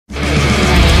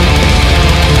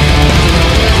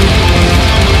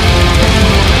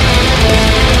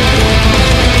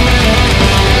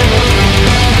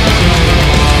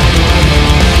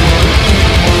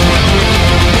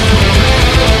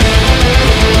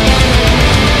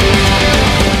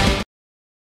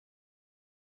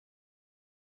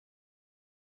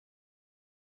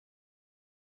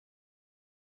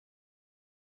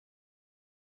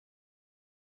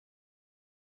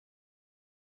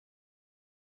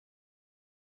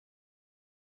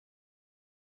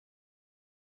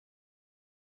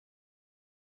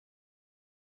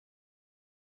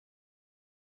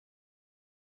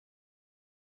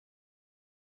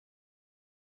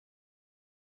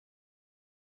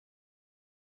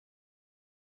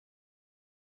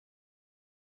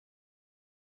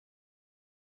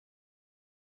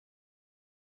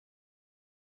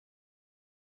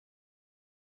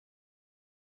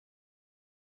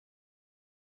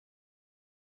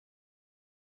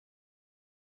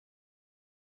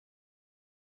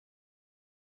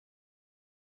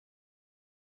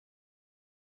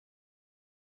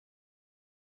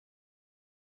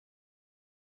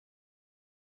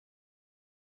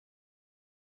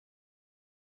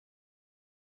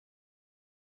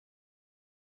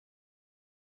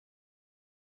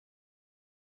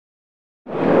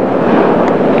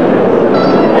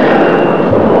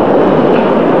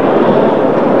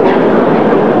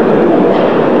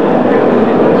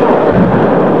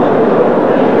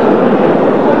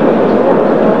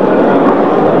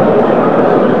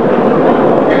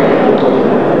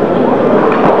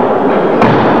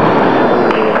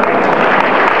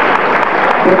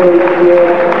podejście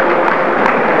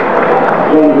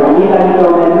będzie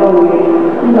niezaliczone nowy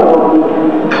i zawodnik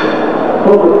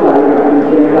pozostaje w tym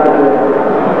ciężarze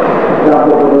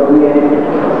prawdopodobnie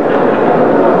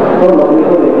ponownie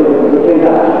podejdzie do tego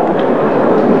ciężarza.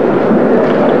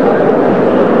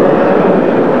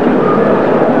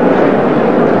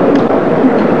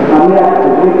 A my jak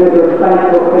zwykle, drodzy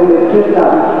Państwo, chcemy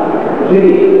przedstawić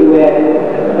jury, które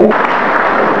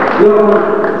biorą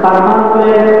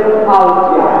Parmantle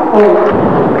Austria.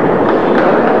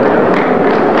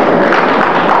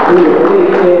 I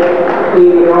oczywiście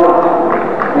i Rola.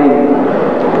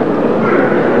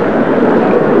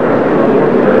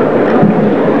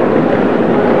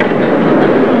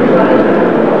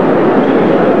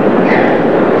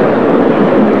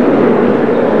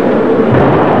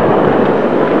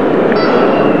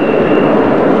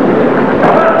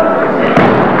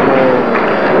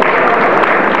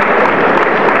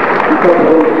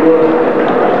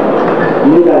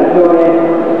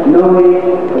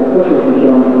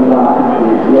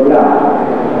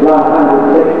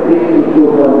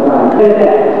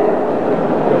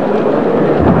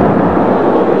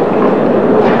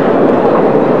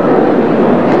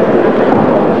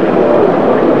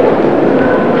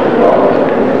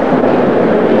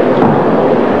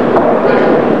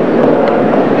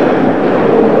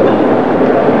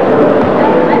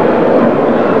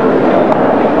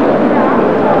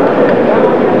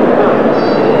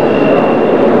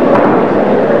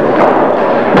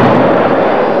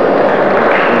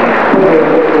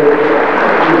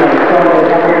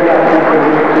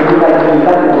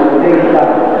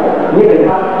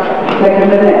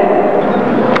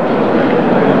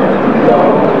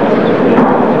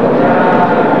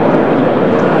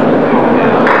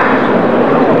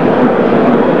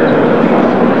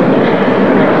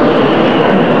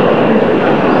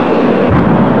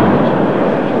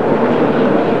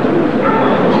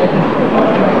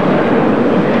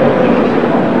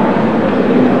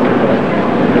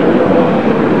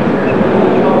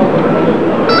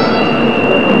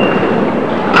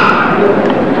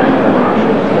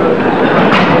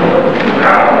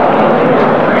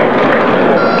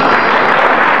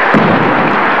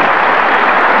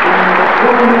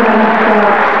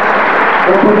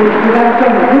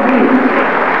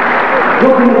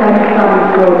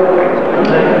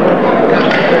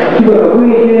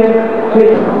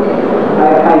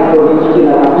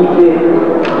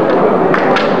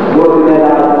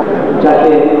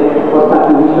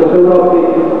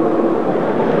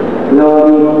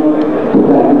 Leonid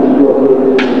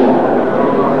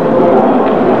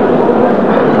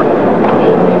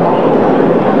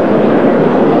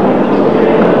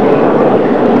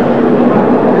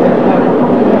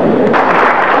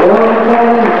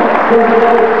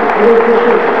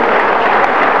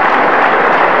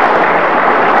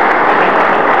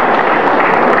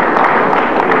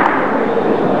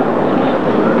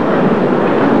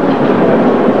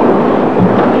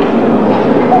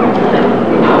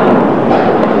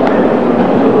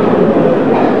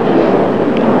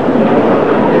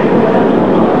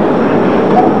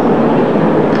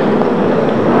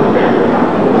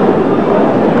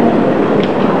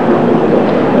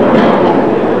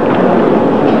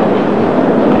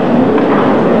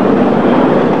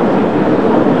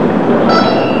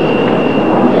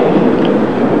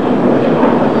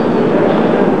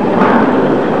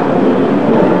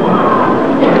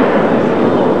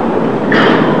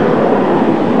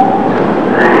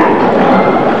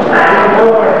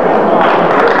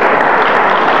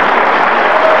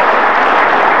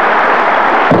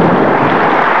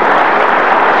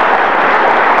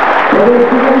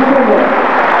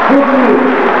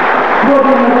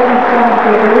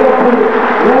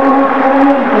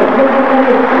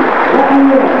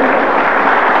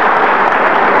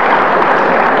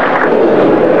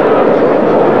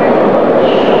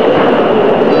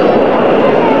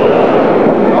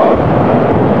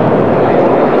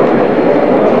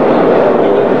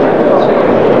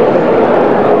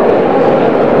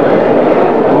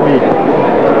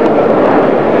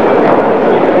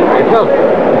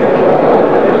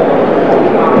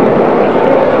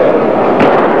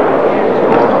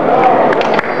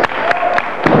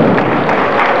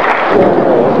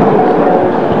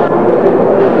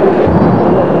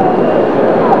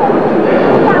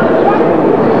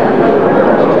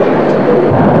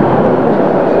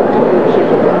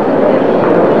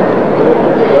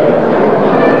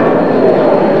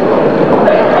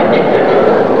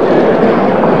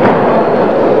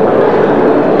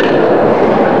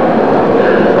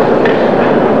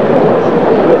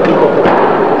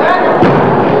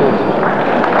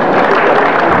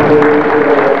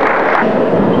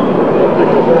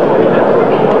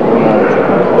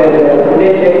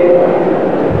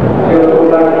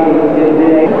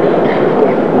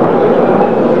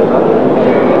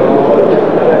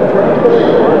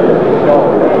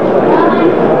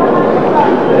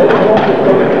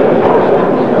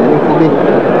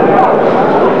Zubrický.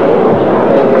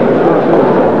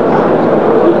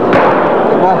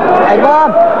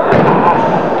 Egyben!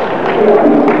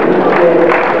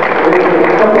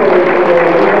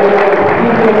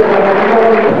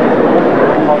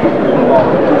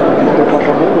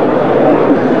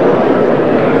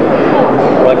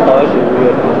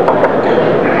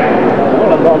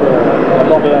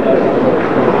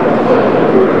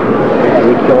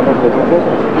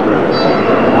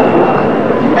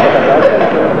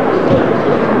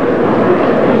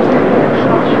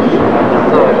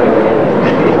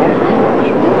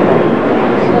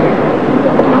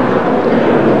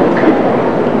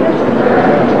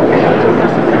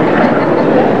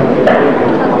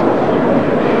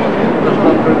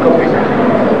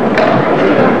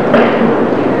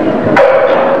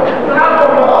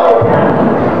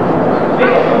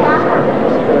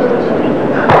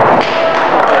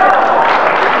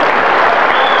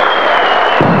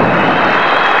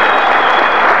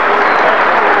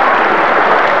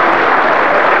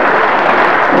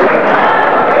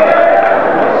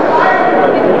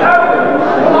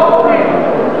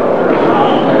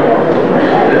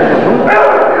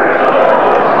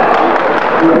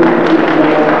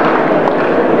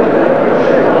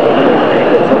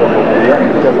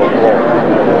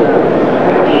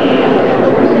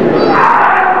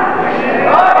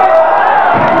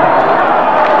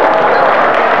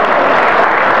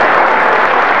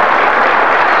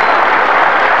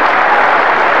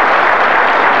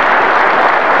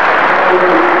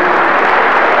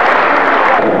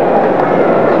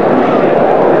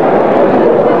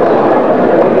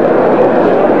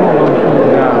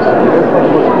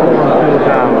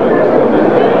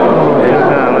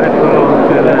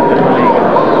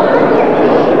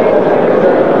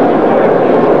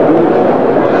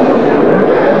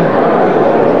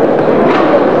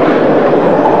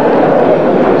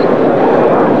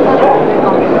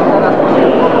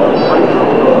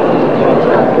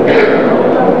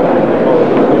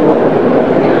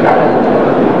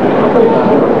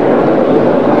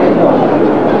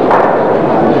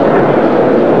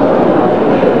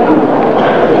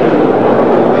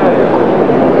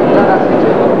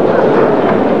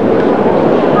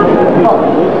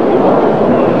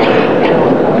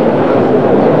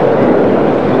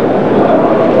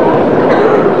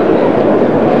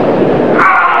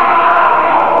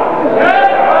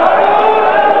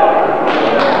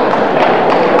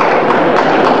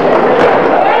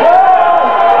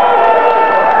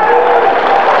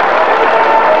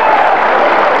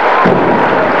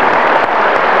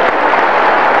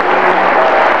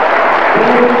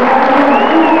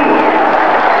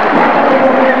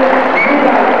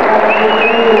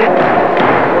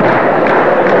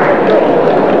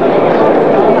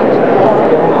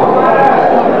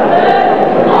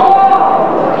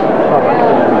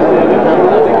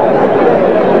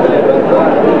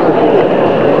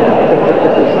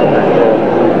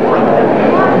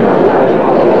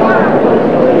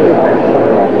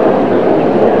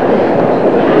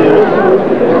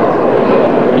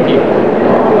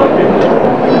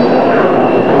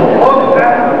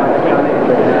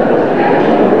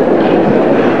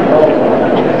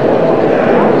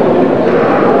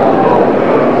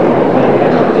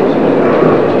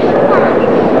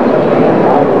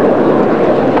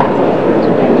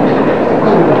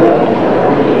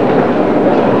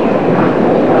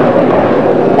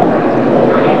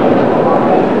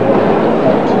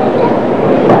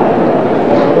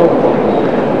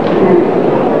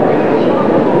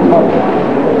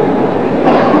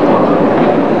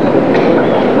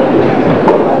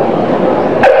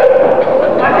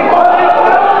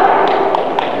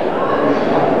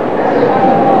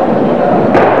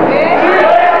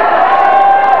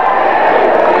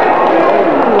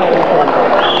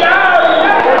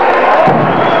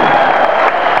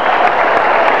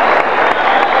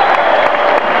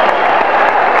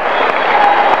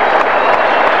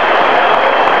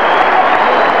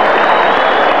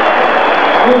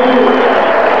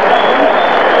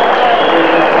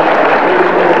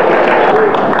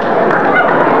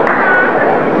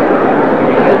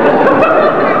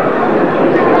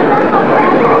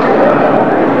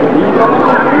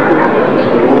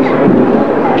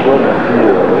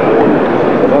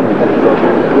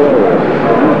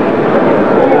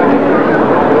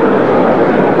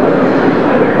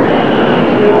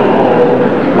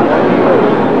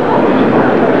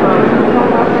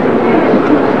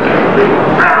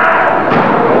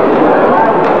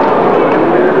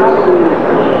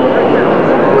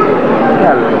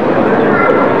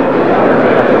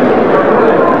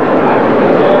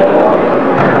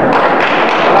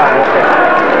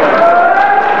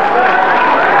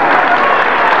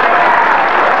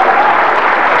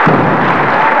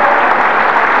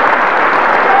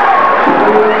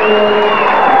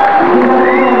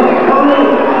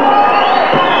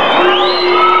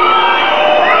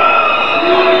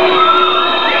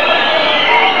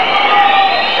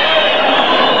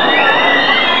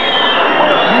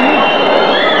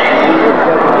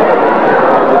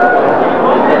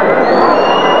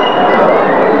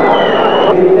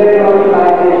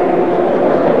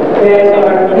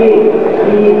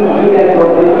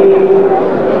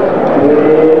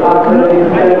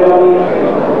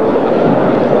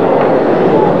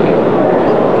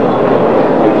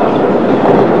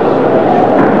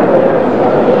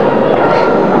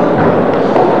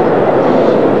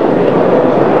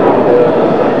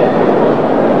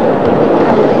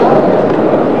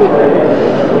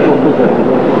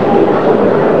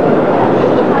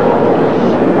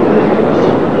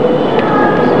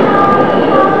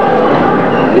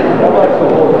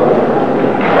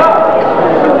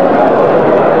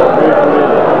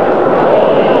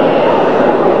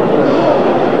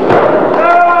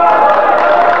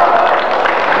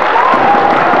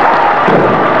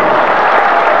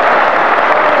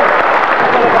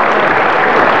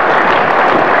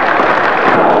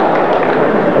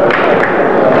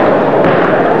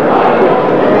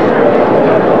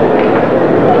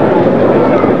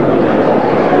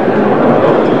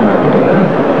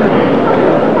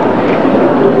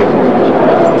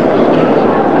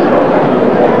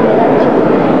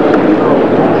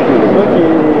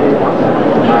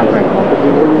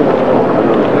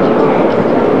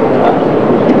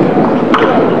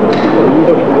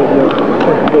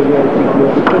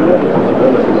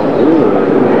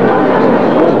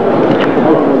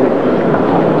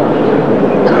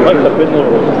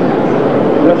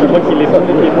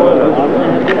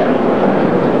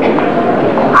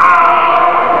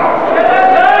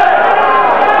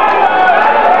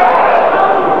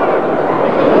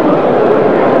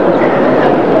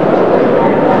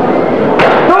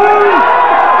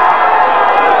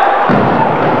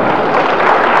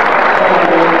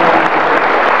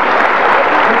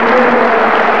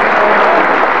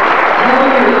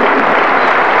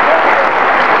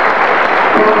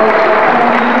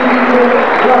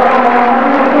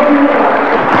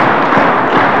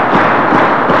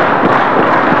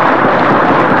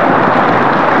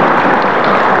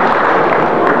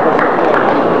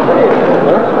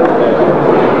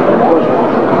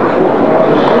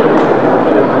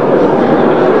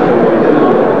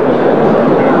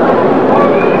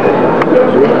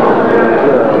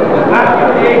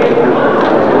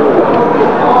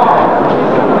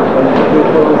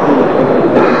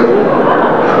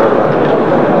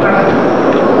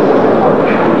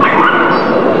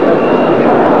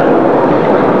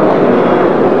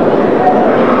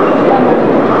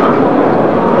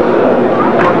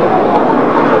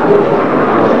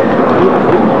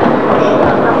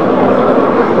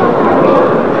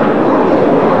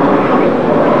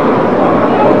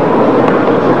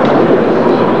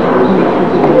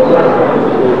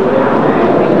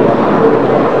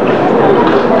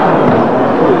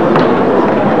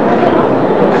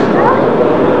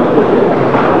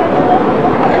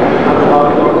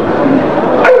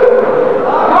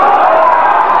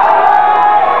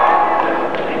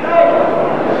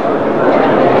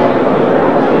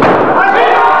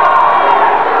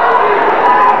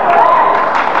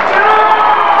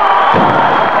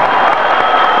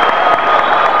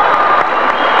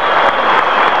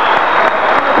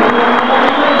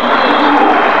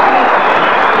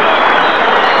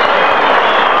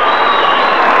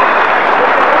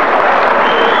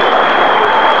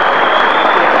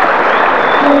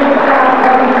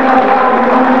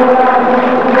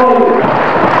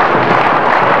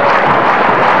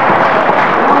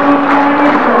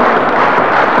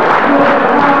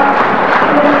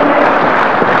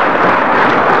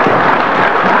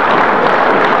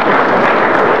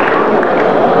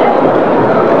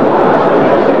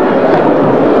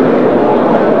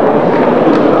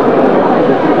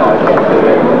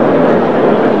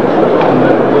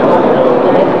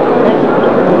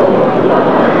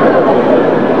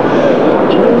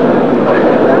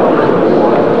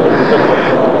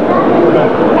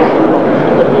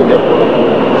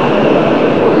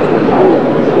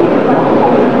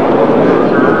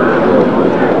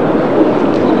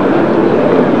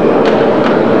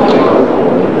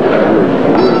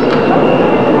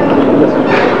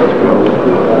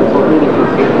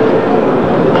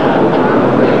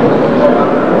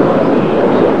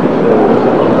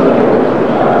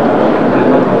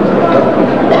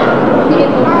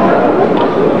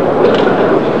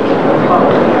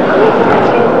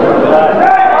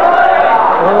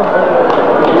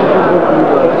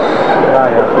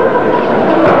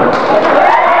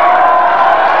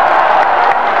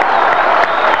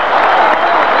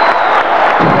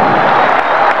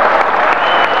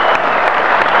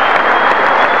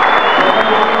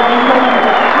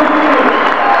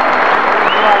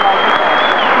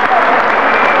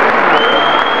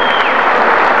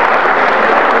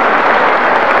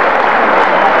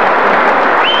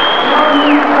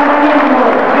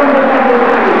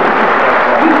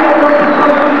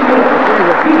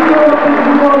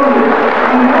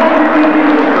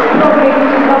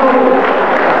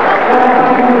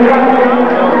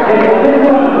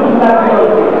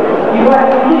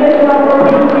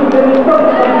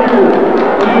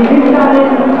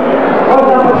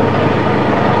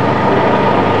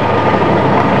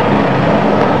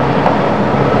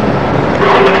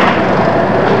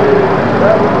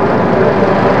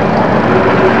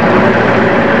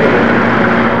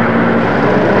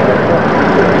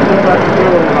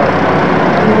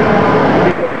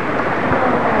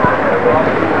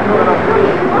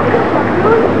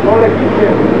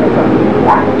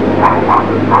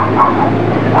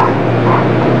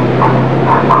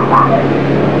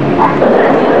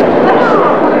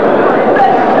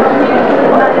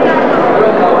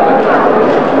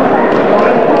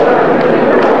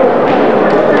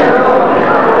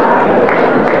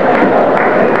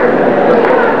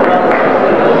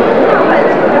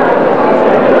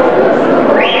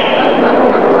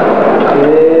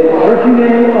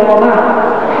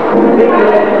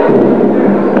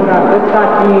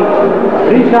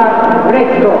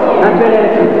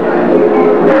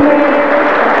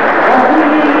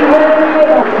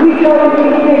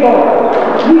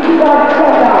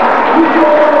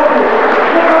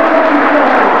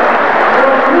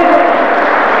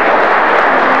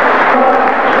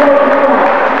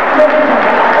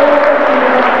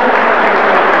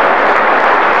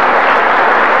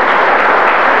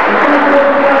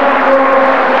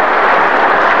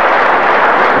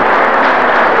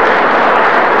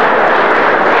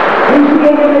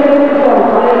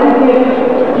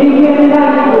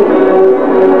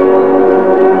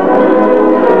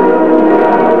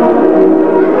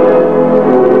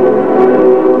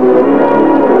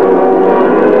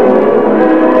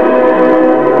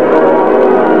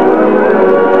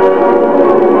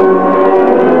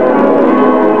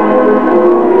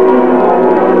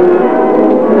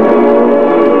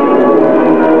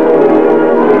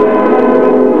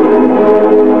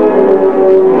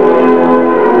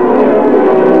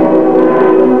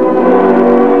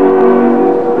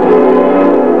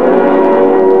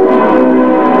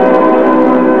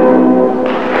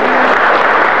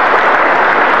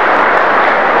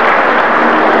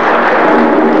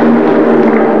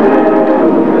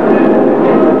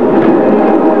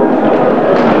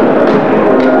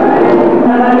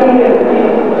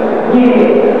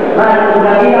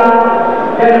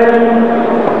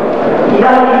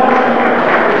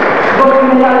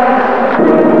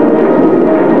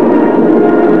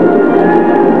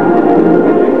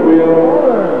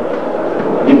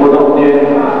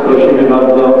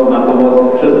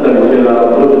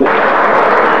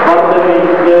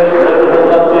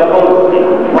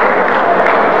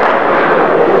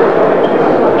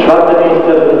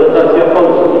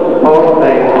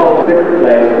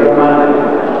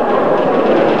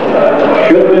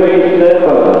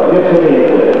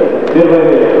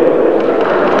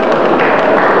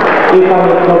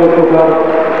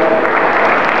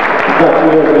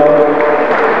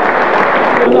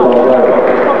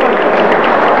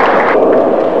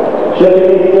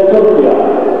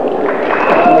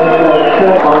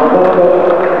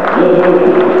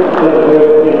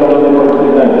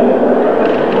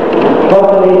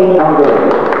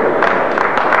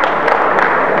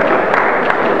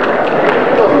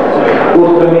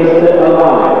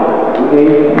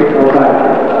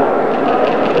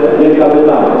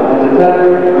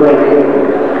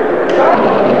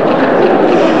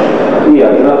 I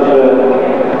jak zawsze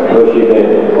prosimy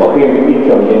o hymn i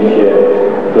ciągnięcie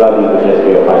flagi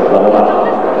zwycięskiego państwa na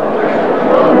marsz.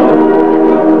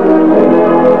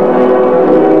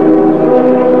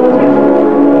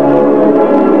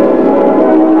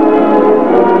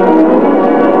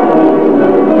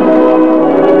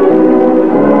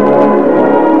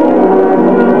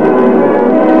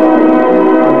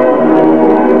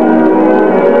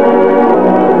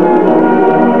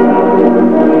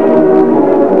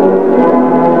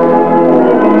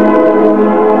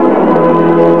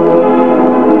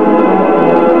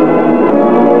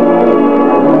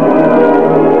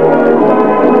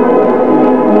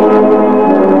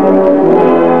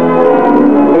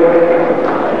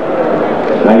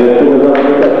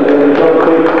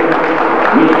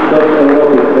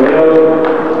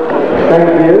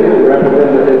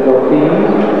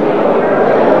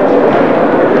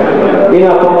 I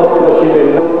na pomoc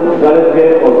prosimy, zaledwie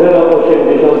o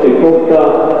 0,8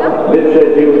 punkta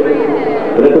wyprzedził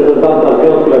reprezentanta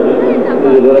Związku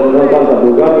reprezentanta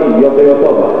Bułgarii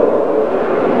Jotejotowa.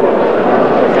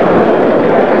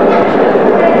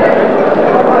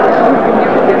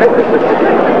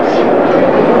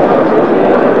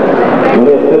 No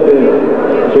niestety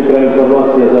przykra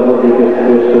informacja, zawodnik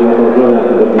jest jeszcze na kontrolę.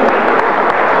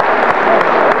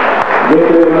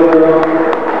 Dziękuję bardzo.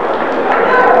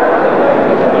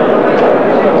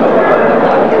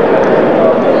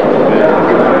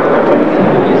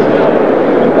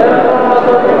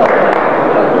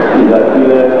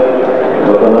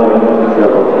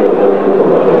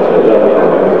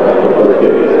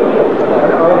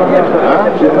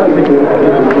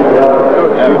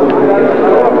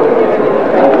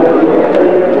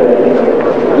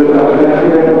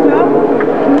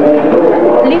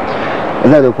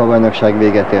 Az Európa-bajnokság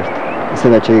véget ért. A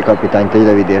szövetségi kapitányt egy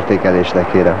rövid értékelésre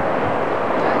kérem.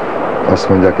 Azt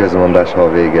mondja a közmondás, ha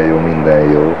a vége jó, minden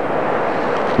jó.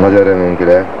 Nagy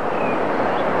örömünkre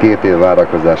 2 év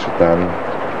várakozás után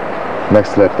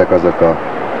megszülettek azok a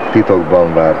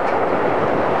titokban várt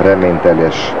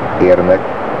reményteljes érmek,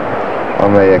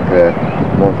 amelyekre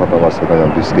mondhatom azt, hogy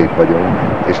nagyon büszkék vagyunk,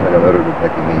 és nagyon örülünk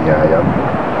neki mindnyájan.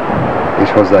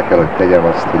 És hozzá kell, hogy tegyem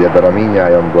azt, hogy ebben a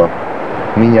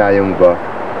mindnyájunkba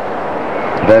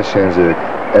versenyzők,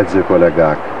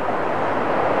 edzőkollégák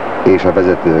és a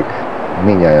vezetők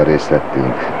mindnyájan részt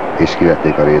vettünk, és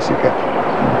kivették a részüket.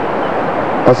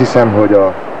 Azt hiszem, hogy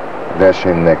a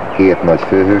versenynek 2 nagy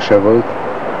főhőse volt,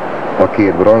 a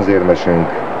 2 bronzérmesünk,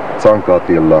 Czanka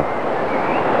Attila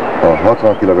a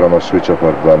 60 kg-as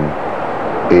súlycsoportban,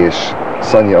 és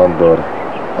Szanyi Andor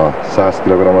a 100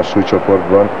 kg-as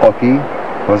súlycsoportban, aki,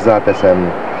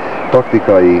 hozzáteszem,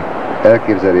 taktikai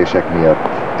elképzelések miatt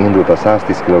indult a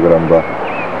 110 kg-ba,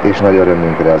 és nagy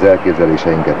örömünkre az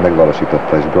elképzeléseinket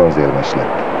megvalósította, és bronzérmes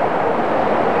lett.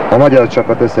 A magyar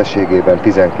csapat összességében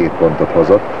 12 pontot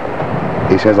hozott,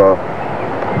 és ez az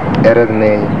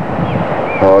eredmény,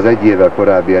 ha az egy évvel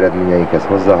korábbi eredményeinkhez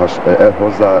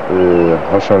hozzá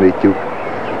hasonlítjuk,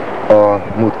 a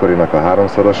múltkorinak a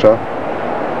 3-szorosa,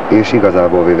 és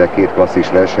igazából véve 2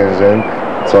 klasszis versenyzőnk,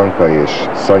 Czanka és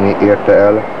Szanyi érte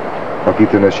el a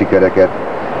kitűnő sikereket,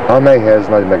 amelyhez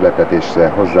nagy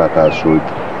meglepetésre hozzátársult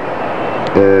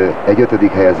egy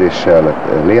 5. helyezéssel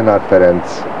Lénárd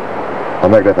Ferenc. A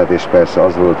meglepetés persze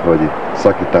az volt, hogy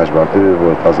szakításban ő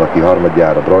volt az, aki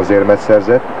harmadjára bronzérmet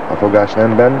szerzett a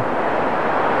fogásnemben,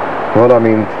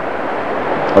 valamint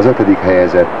az 5.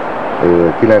 helyezett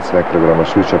 90 kg-as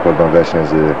súlycsoportban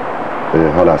versenyző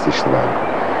Halász István.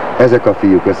 Ezek a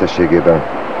fiúk összességében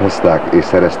hozták és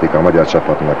szerezték a magyar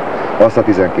csapatnak azt a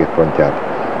 12 pontját,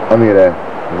 amire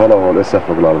valahol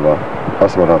összefoglalva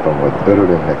azt mondhatom, hogy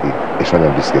örülünk neki, és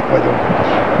nagyon büszkék vagyunk.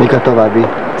 Mik a további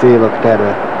célok,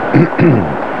 tervek?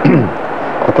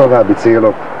 A további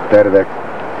célok, tervek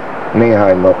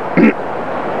néhány nap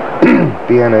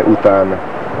pihenő után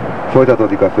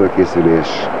folytatódik a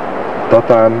fölkészülés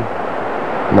Tatán,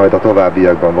 majd a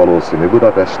továbbiakban valószínű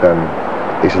Budapesten,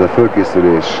 és ez a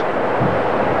fölkészülés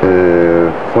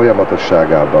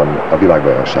folyamatosságában a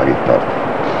világbajnokságig tart.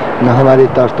 Na, ha már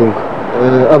itt tartunk,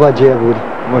 Zawieja úr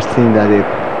most színre lép.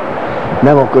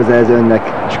 Nem okoz ez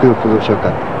önnek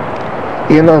skrupulusokat?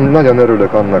 Én nagyon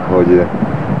örülök annak,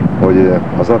 hogy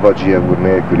az Zawieja úr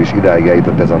nélkül is idáig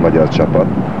eljutott ez a magyar csapat,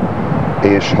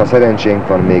 és ha szerencsénk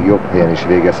van, még jobb helyen is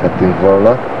végezhettünk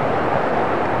volna.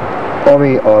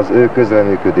 Ami az ő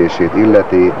közreműködését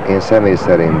illeti, én személy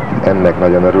szerint ennek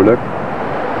nagyon örülök,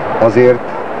 azért,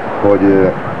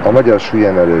 hogy a magyar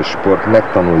súlyemelő sport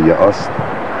megtanulja azt,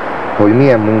 hogy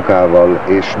milyen munkával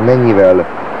és mennyivel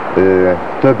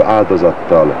több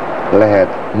áldozattal lehet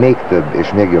még több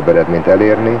és még jobb eredményt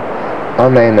elérni,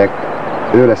 amelynek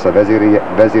ő lesz a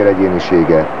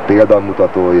vezéregyénisége,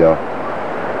 példamutatója,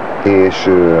 és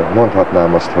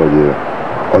mondhatnám azt, hogy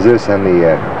az ő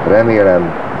személye,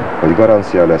 remélem, hogy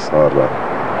garancia lesz arra,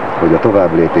 hogy a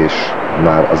továbblépés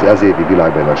már az ezévi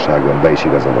világbajnokságon be is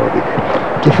igazolódik.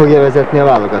 Ki fogja vezetni a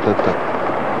válogatottat?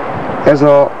 Ez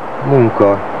a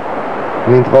munka,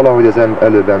 mint valahogy az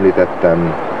előbb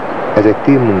említettem, ez egy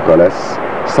team munka lesz,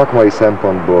 szakmai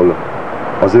szempontból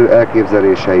az ő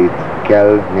elképzeléseit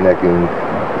kell mi nekünk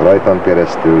rajtam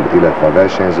keresztül, illetve a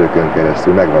versenyzőkön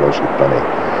keresztül megvalósítani.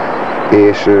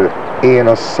 És én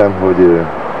azt hiszem, hogy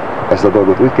ezt a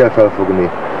dolgot úgy kell felfogni,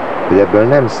 hogy ebből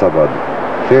nem szabad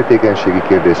féltékenységi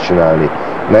kérdést csinálni,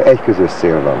 mert egy közös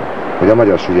cél van, hogy a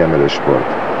magyar súlyemelő sport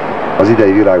az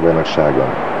idei világbajnokságon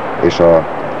és a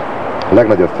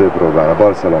legnagyobb főpróbán, a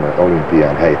barcelonai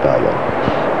olimpián helytálljon.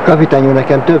 Kapitány úr,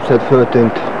 nekem többször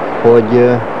föltűnt, hogy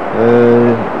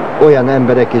olyan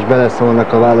emberek is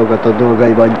beleszólnak a válogatott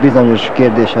dolgaiba, bizonyos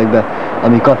kérdésekbe,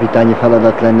 ami kapitányi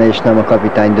feladat lenne, és nem a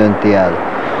kapitány dönti el.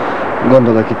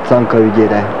 Gondolok itt Czanka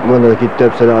ügyére, gondolok itt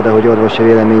többször arra, hogy orvosi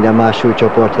véleményre más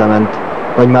súlycsoportra ment,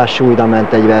 vagy más súlyra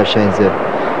ment egy versenyző.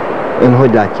 Ön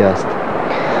hogy látja ezt?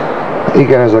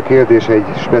 Igen, ez a kérdés egy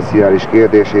speciális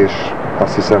kérdés, és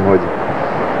azt hiszem, hogy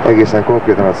egészen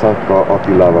konkrétan a Czanka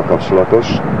Attilával kapcsolatos.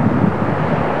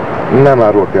 Nem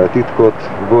árulok el titkot,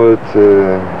 volt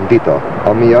vita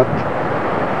amiatt,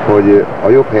 hogy a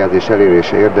jobb helyezés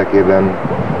elérése érdekében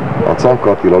a Czanka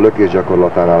Attila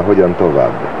lökésgyakorlatánál hogyan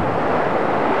tovább.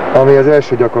 Ami az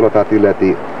első gyakorlatát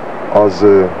illeti, az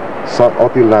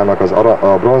Attilának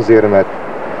a bronzérmet,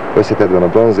 összetettben a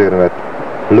bronzérmet,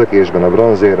 lökésben a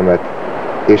bronzérmet,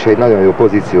 és egy nagyon jó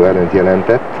pozíció előnyt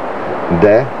jelentett,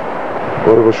 de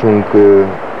orvosunk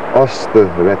azt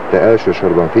vette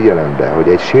elsősorban figyelembe, hogy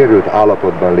egy sérült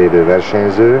állapotban lévő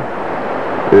versenyző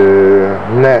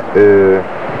ne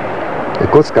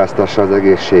kockáztassa az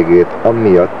egészségét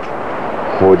amiatt,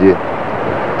 hogy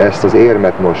ezt az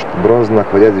érmet most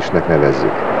bronznak vagy ezüstnek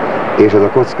nevezzük. És ez a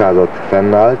kockázat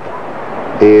fennállt,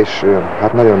 és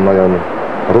hát nagyon-nagyon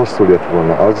rosszul jött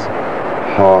volna az,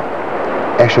 ha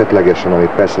esetlegesen, amit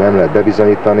persze nem lehet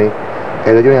bebizonyítani,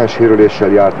 ez egy olyan sérüléssel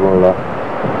járt volna,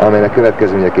 amelynek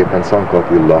következményeképpen Czanka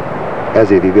Attila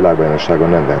ezévi világbajnokságon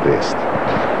nem vett részt.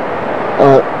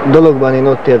 A dologban én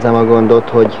ott érzem a gondot,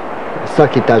 hogy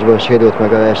szakításban sérült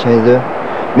meg a versenyző,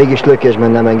 mégis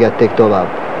lökésben nem engedték tovább.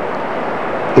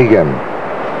 Igen.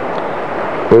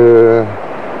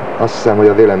 Azt hiszem, hogy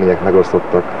a vélemények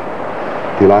megosztottak.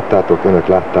 Ti láttátok, önök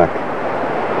látták,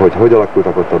 hogy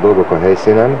alakultak ott a dolgok a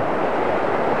helyszínen.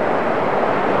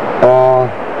 A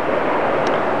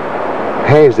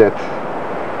helyzet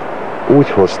úgy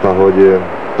hozta, hogy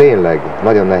tényleg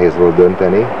nagyon nehéz volt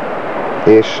dönteni,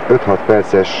 és 5-6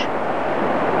 perces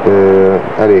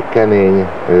elég kemény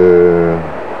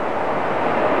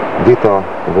vita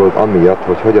volt amiatt,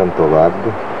 hogy hogyan tovább.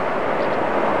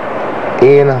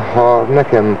 Én, ha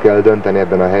nekem kell dönteni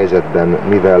ebben a helyzetben,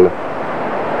 mivel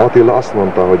Attila azt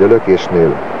mondta, hogy a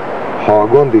lökésnél, ha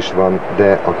gond is van,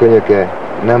 de a könyöke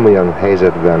nem olyan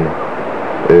helyzetben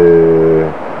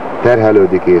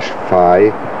terhelődik és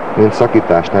fáj, mint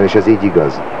szakításnál, és ez így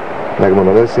igaz.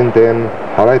 Megmondom őszintén,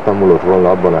 ha rajtam múlott volna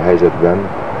abban a helyzetben,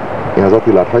 én az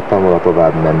Attilát hagytam volna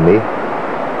tovább menni,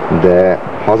 de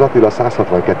ha az Attila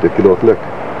 162 kilót lök,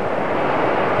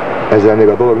 ezzel még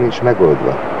a dolog nincs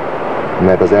megoldva.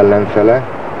 Mert az ellenfele,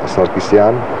 a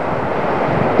Sarkisian,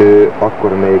 ő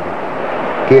akkor még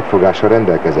 2 fogással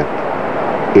rendelkezett.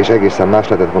 És egészen más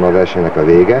lehetett volna a versenynek a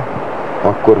vége,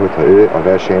 akkor, hogyha ő a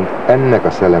versenyt ennek a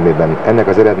szellemében, ennek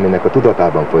az eredménynek a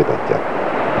tudatában folytatja.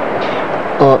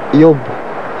 A jobb,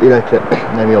 illetve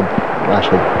nem jobb,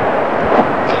 máshogy.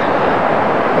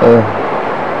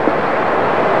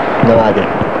 Na várj.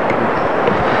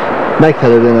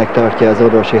 Megfelelőnek tartja az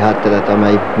orvosi hátteret,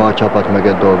 amely ma a csapat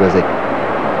mögött dolgozik.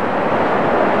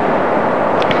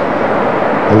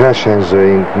 A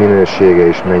versenyzőink minősége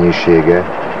és mennyisége,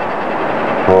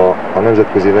 ha a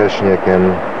nemzetközi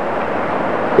versenyeken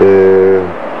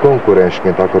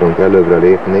konkurensként akarunk előbbre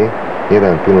lépni,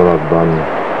 jelen pillanatban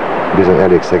bizony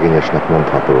elég szegényesnek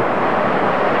mondható.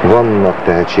 Vannak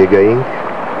tehetségeink,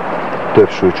 több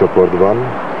súlycsoportban,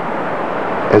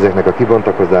 ezeknek a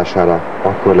kibontakozására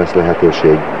akkor lesz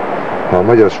lehetőség, ha a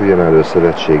Magyar Súlyemelő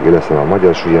Szövetség, illetve a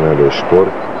Magyar Súlyemelő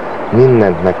Sport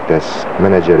mindent megtesz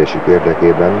menedzselésük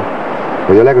érdekében,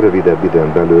 hogy a legrövidebb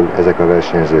időn belül ezek a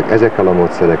versenyzők, ezekkel a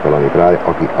módszerekkel,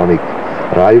 amik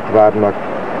rájuk várnak,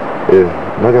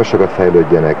 nagyon sokat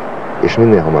fejlődjenek, és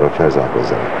minél hamarabb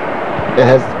felzárkózzanak.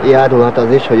 Ehhez járulhat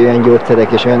az is, hogy olyan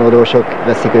gyógyszerek és olyan orvosok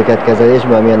veszik őket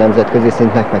kezelésbe, ami a nemzetközi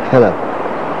szintnek megfelel?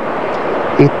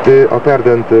 Itt a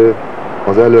perdöntő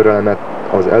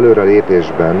az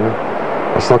előrelépésben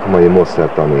a szakmai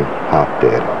módszertani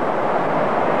háttér.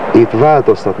 Itt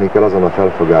változtatni kell azon a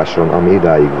felfogáson, ami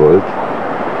idáig volt,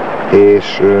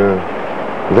 és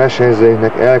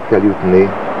versenyzőinknek el kell jutni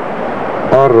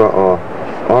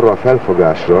arra a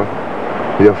felfogásra,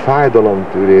 hogy a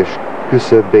fájdalomtűrés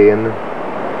küszöbén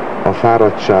a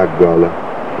fáradtsággal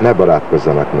ne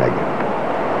barátkozzanak meg.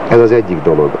 Ez az egyik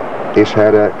dolog. És ha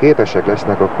erre képesek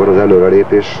lesznek, akkor az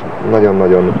előrelépés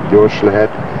nagyon-nagyon gyors lehet,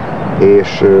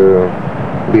 és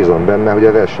bízom benne, hogy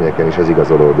a versenyeken is ez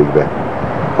igazolódik be.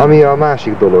 Ami a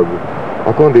másik dolog,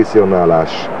 a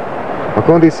kondicionálás. A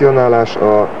kondicionálás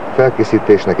a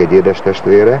felkészítésnek egy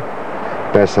édestestvére,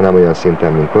 persze nem olyan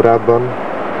szinten, mint korábban,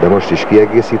 de most is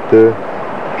kiegészítő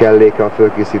kelléke a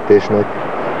felkészítésnek,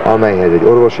 amelyhez egy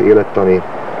orvosi élettani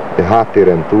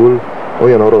háttéren túl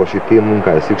olyan orvosi tím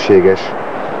munkája szükséges,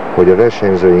 hogy a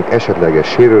versenyzőink esetleges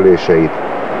sérüléseit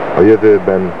a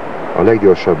jövőben a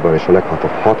leggyorsabban és a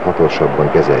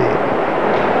leghathatósabban kezeljék.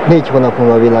 4 hónap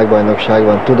múlva a világbajnokság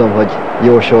van, tudom, hogy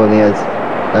jósolni ez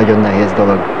nagyon nehéz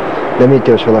dolog, de mit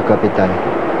jósol a kapitány?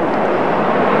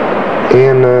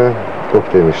 Én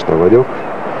optimista vagyok,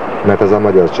 mert ez a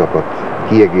magyar csapat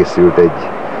kiegészült egy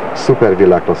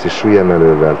szupervilágklasszis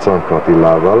súlyemelővel, Czanka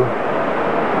Attilával,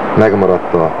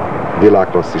 megmaradt a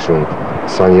világklasszisunk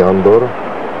Szanyi Andor,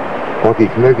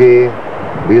 akik mögé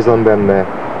bízom benne,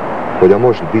 hogy a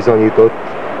most bizonyított,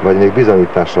 vagy még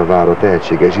bizonyításra váró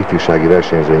tehetséges ifjúsági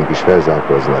versenyzőink is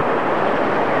felzárkóznak.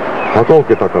 Ha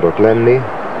konkrét akarok lenni,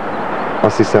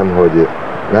 azt hiszem, hogy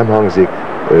nem hangzik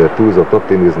túlzott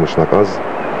optimizmusnak az,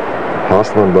 ha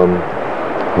azt mondom,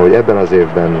 hogy ebben az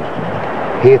évben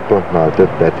 7 pontnál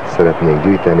többet szeretnénk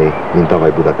gyűjteni, mint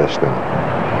tavaly Budapesten.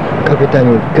 Kapitány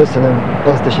úr, köszönöm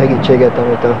azt a segítséget,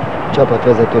 amit a csapat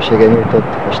vezetősége nyújtott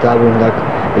a stábunknak,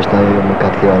 és nagyon jó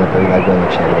munkát kívánok a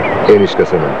világbajnokságra. Én is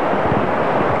köszönöm.